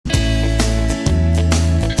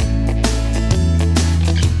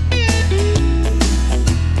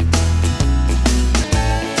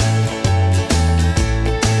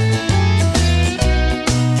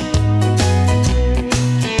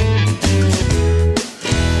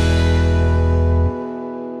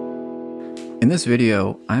this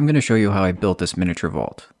video, I'm going to show you how I built this miniature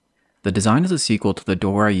vault. The design is a sequel to the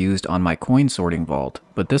door I used on my coin sorting vault,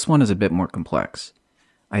 but this one is a bit more complex.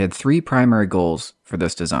 I had three primary goals for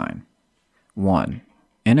this design. 1.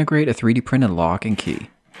 Integrate a 3D printed lock and key.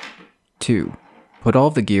 2. Put all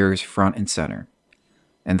of the gears front and center.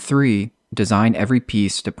 And 3. Design every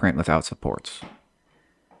piece to print without supports.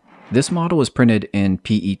 This model was printed in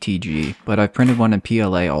PETG, but I've printed one in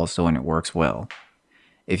PLA also and it works well.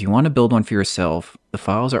 If you want to build one for yourself, the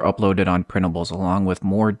files are uploaded on printables along with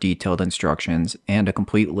more detailed instructions and a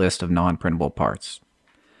complete list of non-printable parts.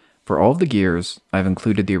 For all of the gears, I've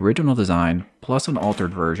included the original design plus an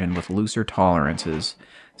altered version with looser tolerances,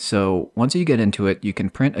 so once you get into it, you can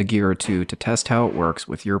print a gear or two to test how it works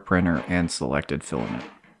with your printer and selected filament.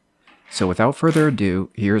 So without further ado,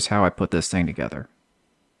 here's how I put this thing together.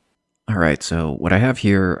 Alright, so what I have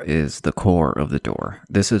here is the core of the door.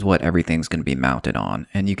 This is what everything's going to be mounted on,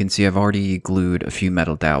 and you can see I've already glued a few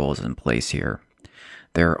metal dowels in place here.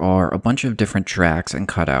 There are a bunch of different tracks and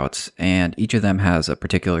cutouts, and each of them has a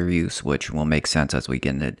particular use, which will make sense as we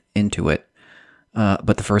get into it.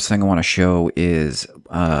 But the first thing I want to show is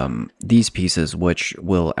these pieces, which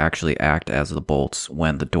will actually act as the bolts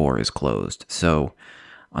when the door is closed. So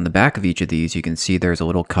on the back of each of these, you can see there's a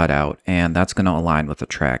little cutout, and that's going to align with the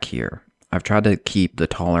track here. I've tried to keep the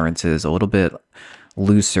tolerances a little bit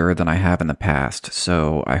looser than I have in the past,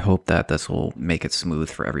 so I hope that this will make it smooth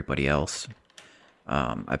for everybody else.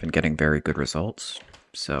 I've been getting very good results,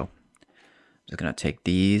 so I'm just going to take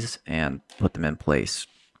these and put them in place.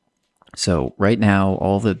 So right now,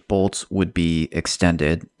 all the bolts would be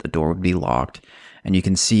extended, the door would be locked, and you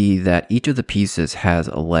can see that each of the pieces has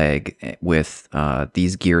a leg with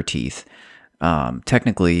these gear teeth.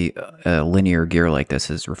 Technically, a linear gear like this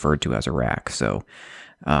is referred to as a rack. So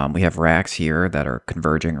we have racks here that are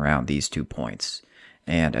converging around these 2 points.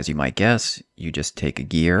 And as you might guess, you just take a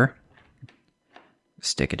gear,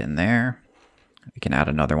 stick it in there. We can add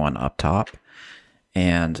another one up top.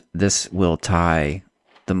 And this will tie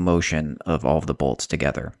the motion of all of the bolts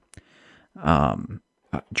together.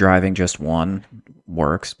 Driving just one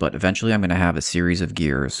works, but eventually I'm going to have a series of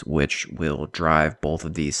gears which will drive both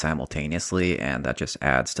of these simultaneously, and that just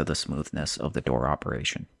adds to the smoothness of the door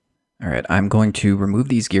operation. Alright, I'm going to remove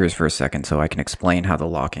these gears for a second so I can explain how the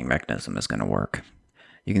locking mechanism is going to work.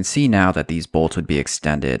 You can see now that these bolts would be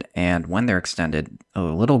extended, and when they're extended, a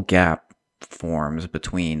little gap forms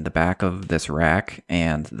between the back of this rack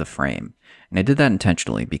and the frame. And I did that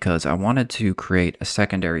intentionally because I wanted to create a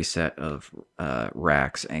secondary set of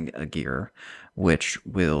racks and a gear which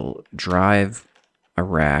will drive a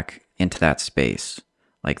rack into that space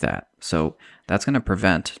like that. So that's going to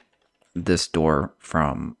prevent this door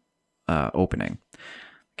from opening. I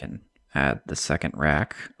can add the second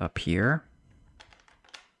rack up here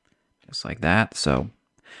just like that. So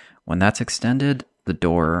when that's extended, the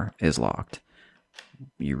door is locked.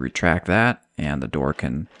 You retract that and the door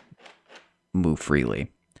can move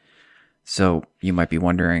freely. So you might be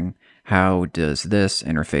wondering, how does this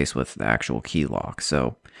interface with the actual key lock?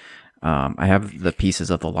 So I have the pieces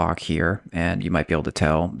of the lock here, and you might be able to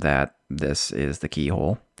tell that this is the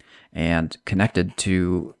keyhole. And connected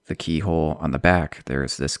to the keyhole on the back,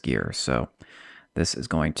 there's this gear. So this is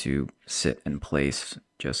going to sit in place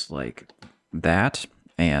just like that.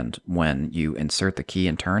 And when you insert the key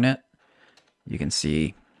and turn it, you can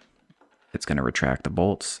see it's going to retract the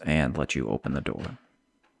bolts and let you open the door.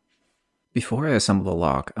 Before I assemble the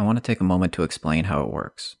lock, I want to take a moment to explain how it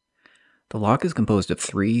works. The lock is composed of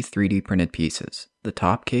 3 3D printed pieces: the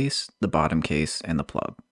top case, the bottom case, and the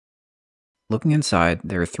plug. Looking inside,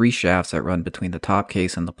 there are 3 shafts that run between the top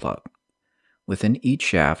case and the plug. Within each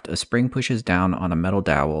shaft, a spring pushes down on a metal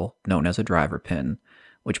dowel, known as a driver pin,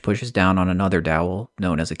 which pushes down on another dowel,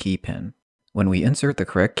 known as a key pin. When we insert the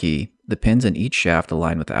correct key, the pins in each shaft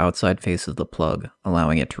align with the outside face of the plug,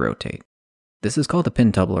 allowing it to rotate. This is called the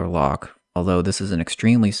Pin Tumbler Lock, although this is an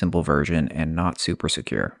extremely simple version and not super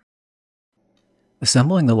secure.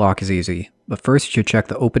 Assembling the lock is easy, but first you should check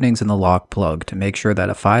the openings in the lock plug to make sure that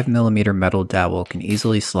a 5mm metal dowel can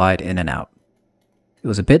easily slide in and out. It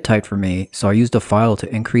was a bit tight for me, so I used a file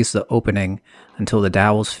to increase the opening until the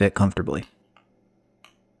dowels fit comfortably.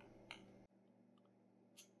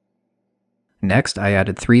 Next, I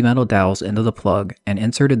added 3 metal dowels into the plug and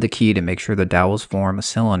inserted the key to make sure the dowels form a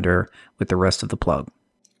cylinder with the rest of the plug.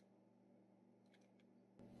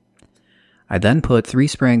 I then put 3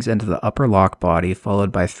 springs into the upper lock body,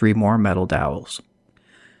 followed by 3 more metal dowels.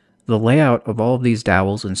 The layout of all of these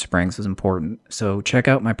dowels and springs is important, so check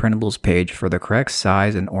out my printables page for the correct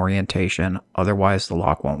size and orientation, otherwise the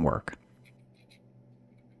lock won't work.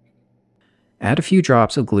 Add a few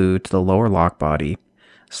drops of glue to the lower lock body,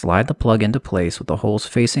 slide the plug into place with the holes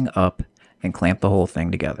facing up, and clamp the whole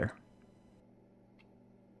thing together.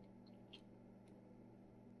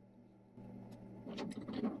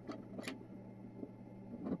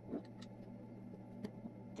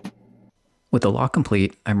 With the lock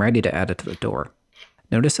complete, I'm ready to add it to the door.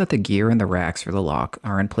 Notice that the gear and the racks for the lock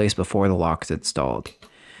are in place before the lock is installed,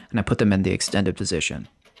 and I put them in the extended position.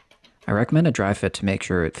 I recommend a dry fit to make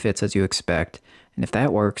sure it fits as you expect, and if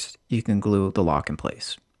that works, you can glue the lock in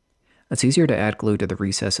place. It's easier to add glue to the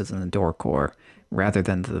recesses in the door core rather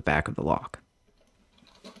than to the back of the lock.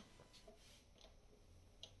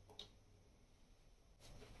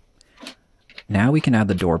 Now we can add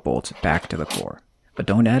the door bolts back to the core, but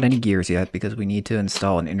don't add any gears yet because we need to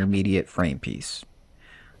install an intermediate frame piece.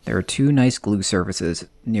 There are 2 nice glue surfaces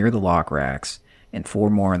near the lock racks and 4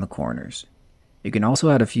 more in the corners. You can also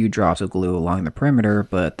add a few drops of glue along the perimeter,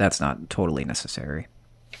 but that's not totally necessary.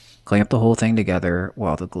 Clamp the whole thing together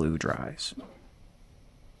while the glue dries.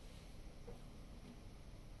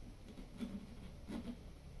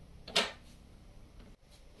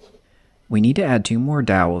 We need to add 2 more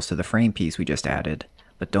dowels to the frame piece we just added,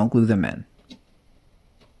 but don't glue them in.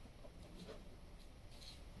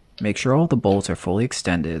 Make sure all the bolts are fully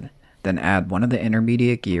extended, then add one of the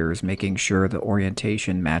intermediate gears, making sure the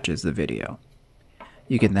orientation matches the video.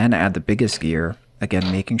 You can then add the biggest gear,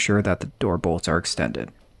 again making sure that the door bolts are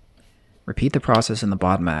extended. Repeat the process in the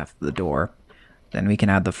bottom half of the door, then we can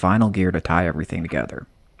add the final gear to tie everything together.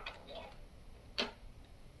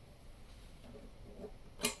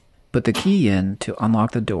 Put the key in to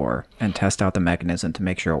unlock the door and test out the mechanism to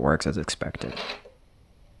make sure it works as expected.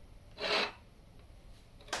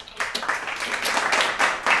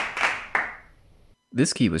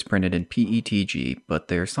 This key was printed in PETG, but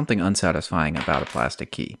there's something unsatisfying about a plastic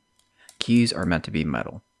key. Keys are meant to be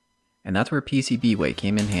metal. And that's where PCBWay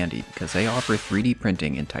came in handy because they offer 3D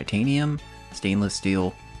printing in titanium, stainless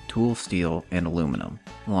steel, tool steel, and aluminum,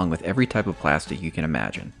 along with every type of plastic you can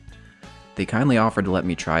imagine. They kindly offered to let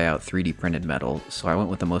me try out 3D printed metal, so I went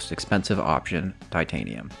with the most expensive option,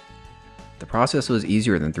 titanium. The process was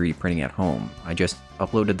easier than 3D printing at home. I just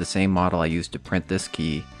uploaded the same model I used to print this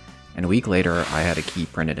key, and a week later I had a key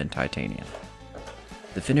printed in titanium.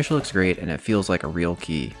 The finish looks great and it feels like a real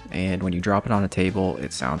key, and when you drop it on a table,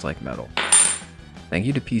 it sounds like metal. Thank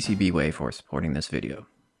you to PCBWay for supporting this video.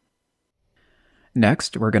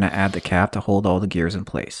 Next, we're going to add the cap to hold all the gears in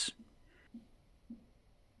place.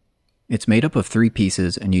 It's made up of 3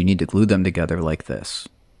 pieces and you need to glue them together like this.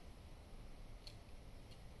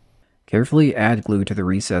 Carefully add glue to the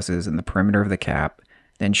recesses in the perimeter of the cap,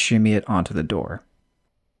 then shimmy it onto the door.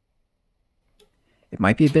 It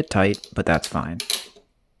might be a bit tight, but that's fine.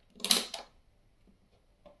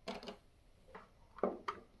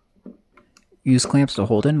 Use clamps to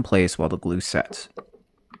hold it in place while the glue sets.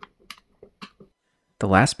 The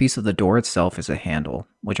last piece of the door itself is a handle,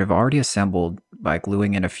 which I've already assembled by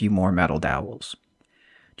gluing in a few more metal dowels.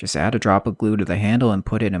 Just add a drop of glue to the handle and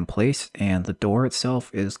put it in place, and the door itself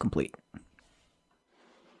is complete.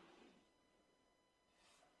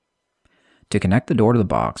 To connect the door to the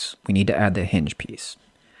box, we need to add the hinge piece.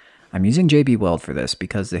 I'm using JB Weld for this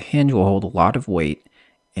because the hinge will hold a lot of weight,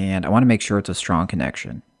 and I want to make sure it's a strong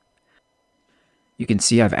connection. You can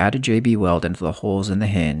see I've added JB Weld into the holes in the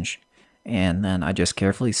hinge, and then I just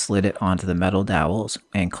carefully slid it onto the metal dowels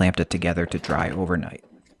and clamped it together to dry overnight.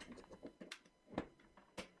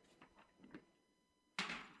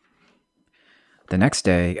 The next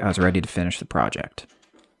day, I was ready to finish the project.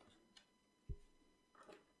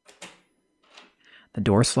 The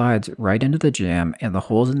door slides right into the jamb, and the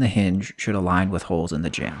holes in the hinge should align with holes in the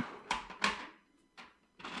jamb.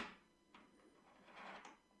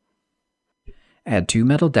 Add 2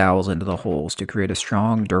 metal dowels into the holes to create a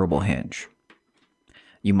strong, durable hinge.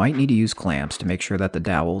 You might need to use clamps to make sure that the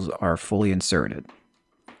dowels are fully inserted.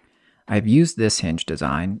 I've used this hinge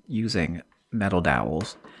design using metal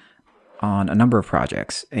dowels on a number of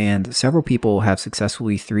projects, and several people have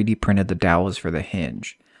successfully 3D printed the dowels for the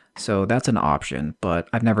hinge. So that's an option, but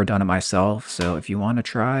I've never done it myself, so if you want to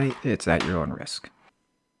try, it's at your own risk.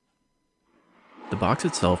 The box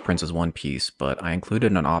itself prints as one piece, but I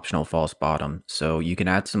included an optional false bottom, so you can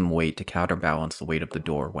add some weight to counterbalance the weight of the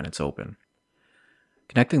door when it's open.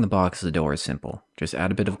 Connecting the box to the door is simple. Just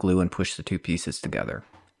add a bit of glue and push the 2 pieces together.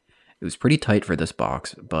 It was pretty tight for this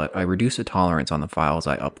box, but I reduced the tolerance on the files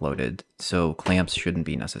I uploaded, so clamps shouldn't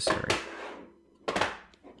be necessary.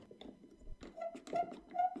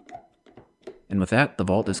 And with that, the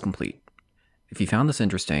vault is complete. If you found this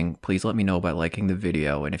interesting, please let me know by liking the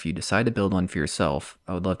video, and if you decide to build one for yourself,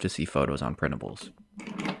 I would love to see photos on printables.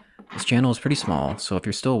 This This channel is pretty small, so if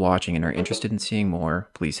you're still watching and are interested in seeing more,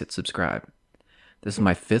 please hit subscribe. This is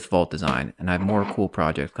my 5th vault design, and I have more cool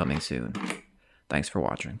projects coming soon. Thanks for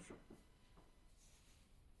watching.